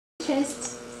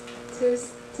chance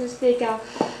to speak out.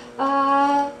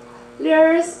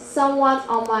 There's someone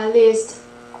on my list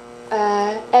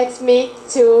asked me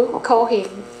to call him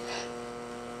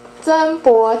曾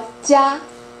博嘉.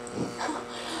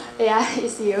 Yeah,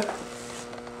 it's you.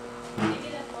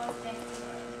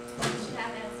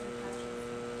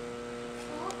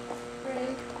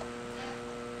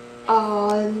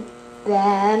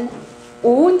 Then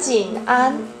吴景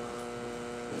安.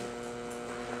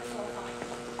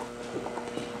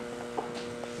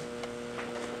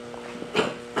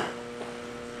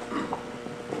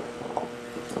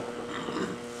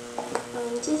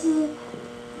 就是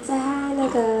在他那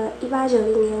个1890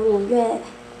年5月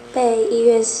被医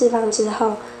院释放之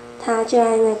后，他就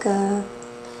在那个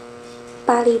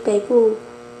巴黎北部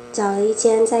找了一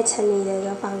间在城里的一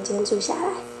个房间住下来。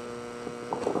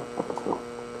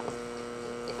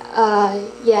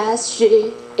 Yes,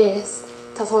 she is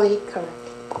totally correct.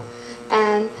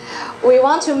 And we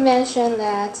want to mention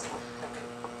that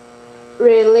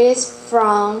release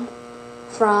from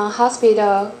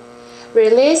hospital.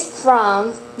 Release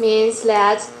from means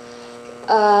that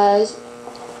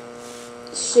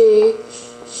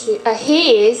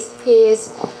he is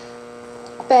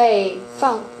被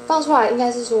放出来，应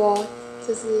该是说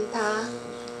就是他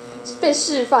被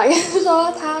释放，应该是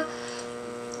说他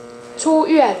出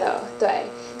院了，对，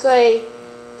所以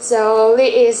so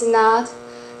it is not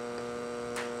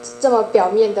这么表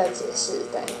面的解释，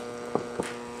对。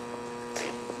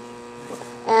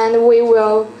And we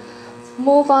will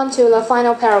move on to the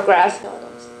final paragraph.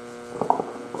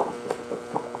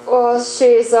 Well,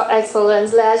 she is so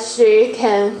excellent that she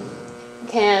can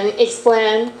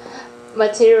explain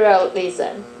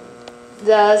materialism.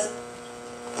 Does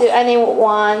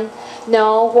anyone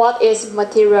know what is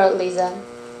materialism?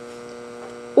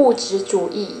 物质主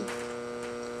义.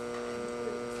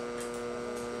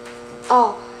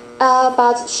 Oh,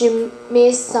 but she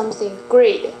missed something.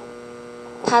 Greed.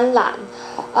 贪婪.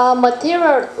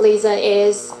 Materialism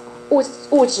is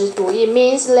物质主义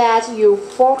means that you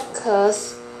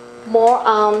focus more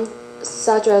on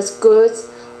such as goods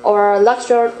or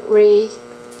luxury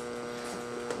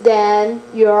than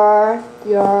your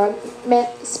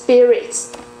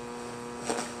spirits.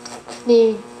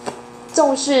 你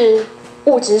重视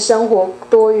物质生活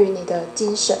多于你的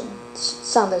精神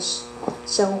上的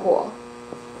生活。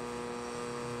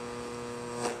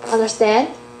Understand?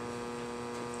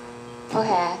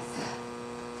 Okay.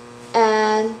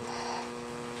 And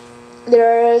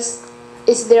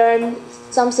is there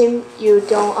something you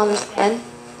don't understand?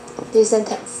 This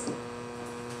sentence.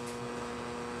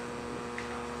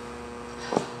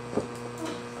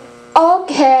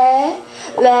 Okay.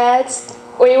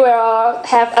 We will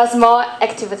have a small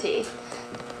activity.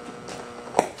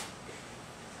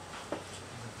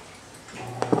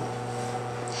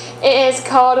 It is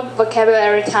called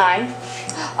vocabulary time.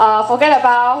 Forget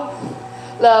about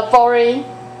the boring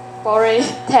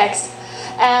text,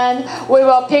 and we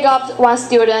will pick up one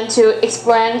student to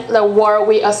explain the word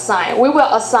we assign. We will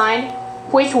assign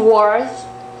which word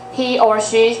he or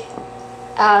she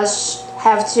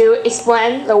have to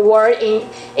explain the word in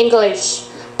English,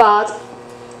 but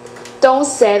don't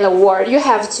say the word. You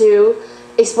have to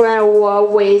explain a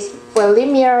word with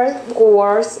familiar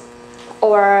words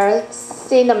or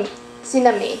synonym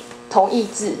同义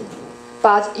字,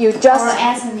 but you just or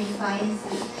antonym 反义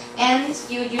词 and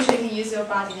you usually can use your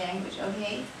body language,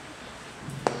 okay?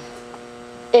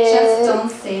 Just don't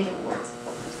say the word.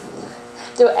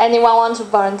 Do anyone want to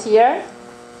volunteer?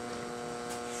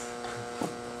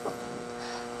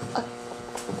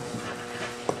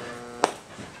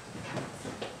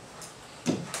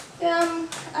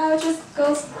 I'll just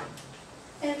go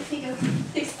and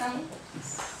pick some.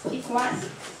 Pick one.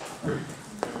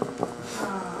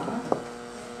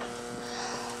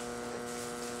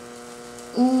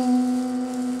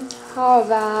 How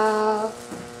about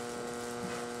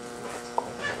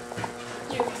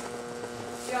you?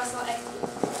 You are so active.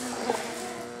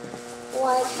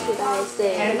 what should I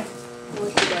say? What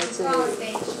should I Go on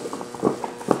say? stage.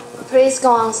 Please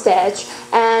go on stage,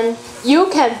 and you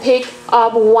can pick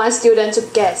up one student to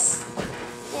guess.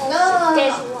 No.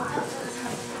 Guess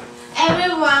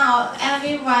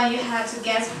Everyone, you have to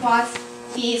guess what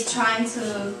he is trying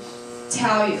to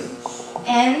tell you,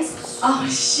 and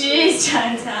she is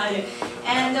trying to tell you,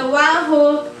 and the one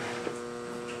who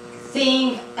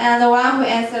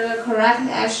answer the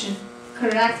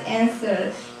correct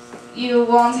answer, you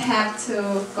won't have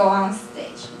to go on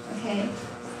stage. Okay.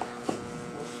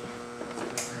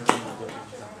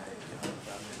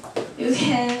 You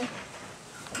can.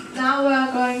 Now we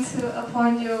are going to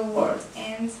appoint your word,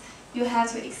 and you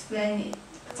have to explain it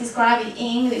describe it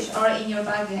in English or in your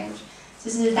body language， 就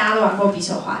是大家都玩过比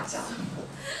手画脚。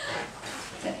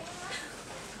对。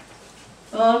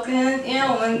因为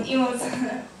我们英文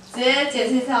直接解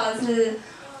释到的是，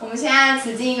我们现在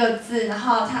指定一个字，然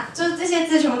后就是这些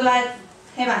字全部都在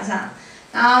黑板上，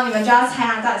然后你们就要猜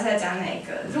它到底是在讲哪一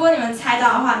个。如果你们猜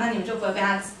到的话，那你们就不会被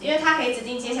他，因为他可以指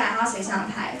定接下来他要谁上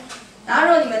台。然后如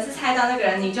果你们是猜到那个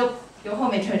人，你就有后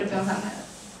面缺就不用上台了。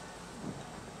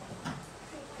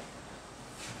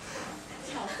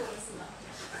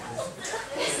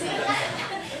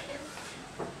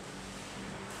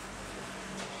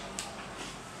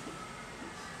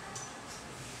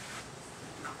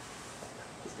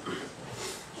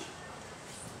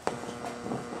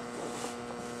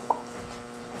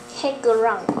Hang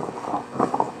around.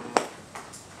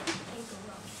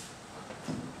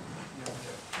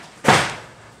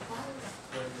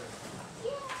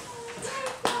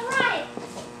 Alright.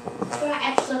 You are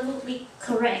absolutely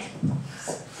correct.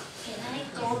 Can I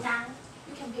go down?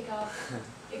 You can pick up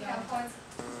points.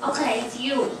 Okay, it's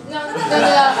you. No. He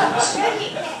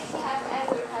have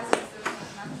every person.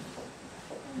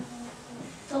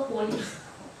 So boring.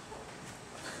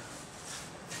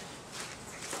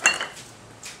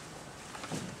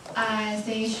 I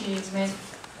think she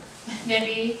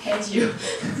maybe hate you.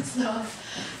 So,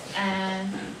 and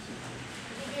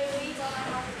If you really don't know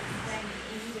how to explain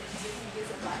in English, you can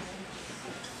use a button.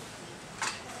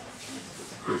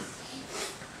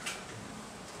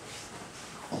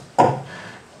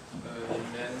 It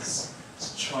means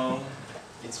strong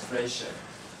expression.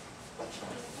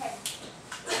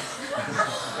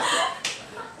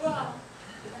 Wow.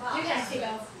 You can pick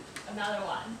up another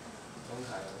one.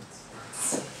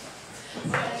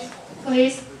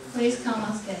 please come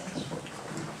on stage.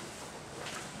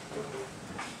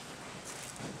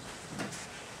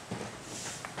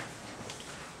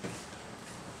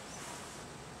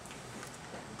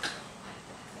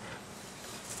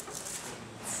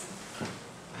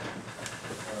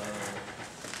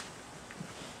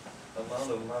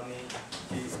 Amount of money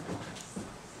is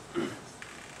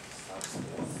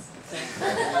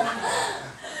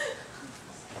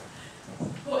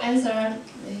Who answered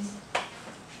this?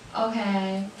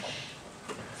 Okay.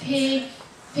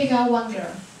 Pick out one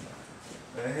girl.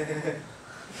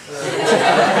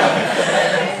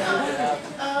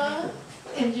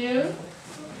 Can you?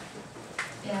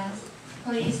 Yes,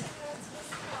 please.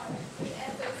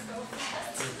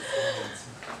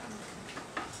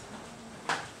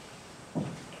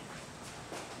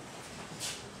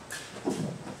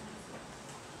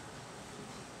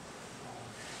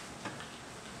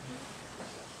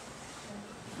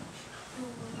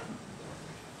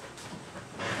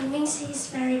 It means he's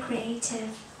very creative.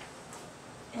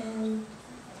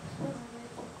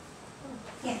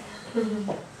 Yeah.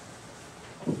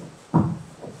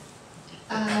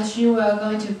 She will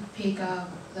going to pick up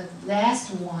the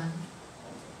last one.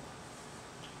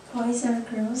 Boys or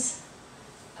girls?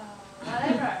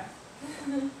 Whatever.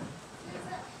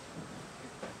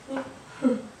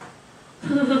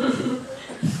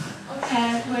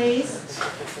 Okay, please.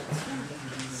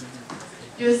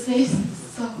 You see,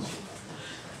 so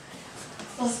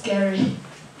scary.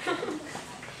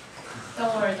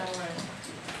 Don't worry.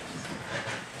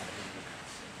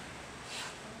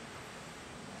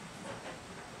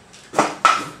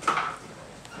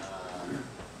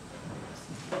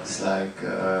 It's like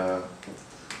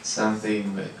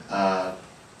something.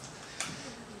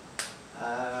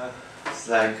 It's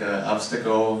like an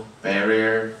obstacle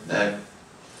barrier that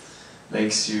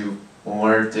makes you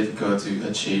more difficult to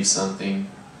achieve something.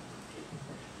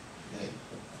 Like,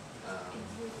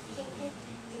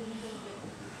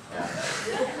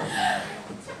 yeah.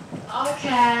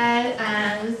 Okay,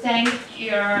 and thank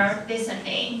you for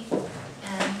listening.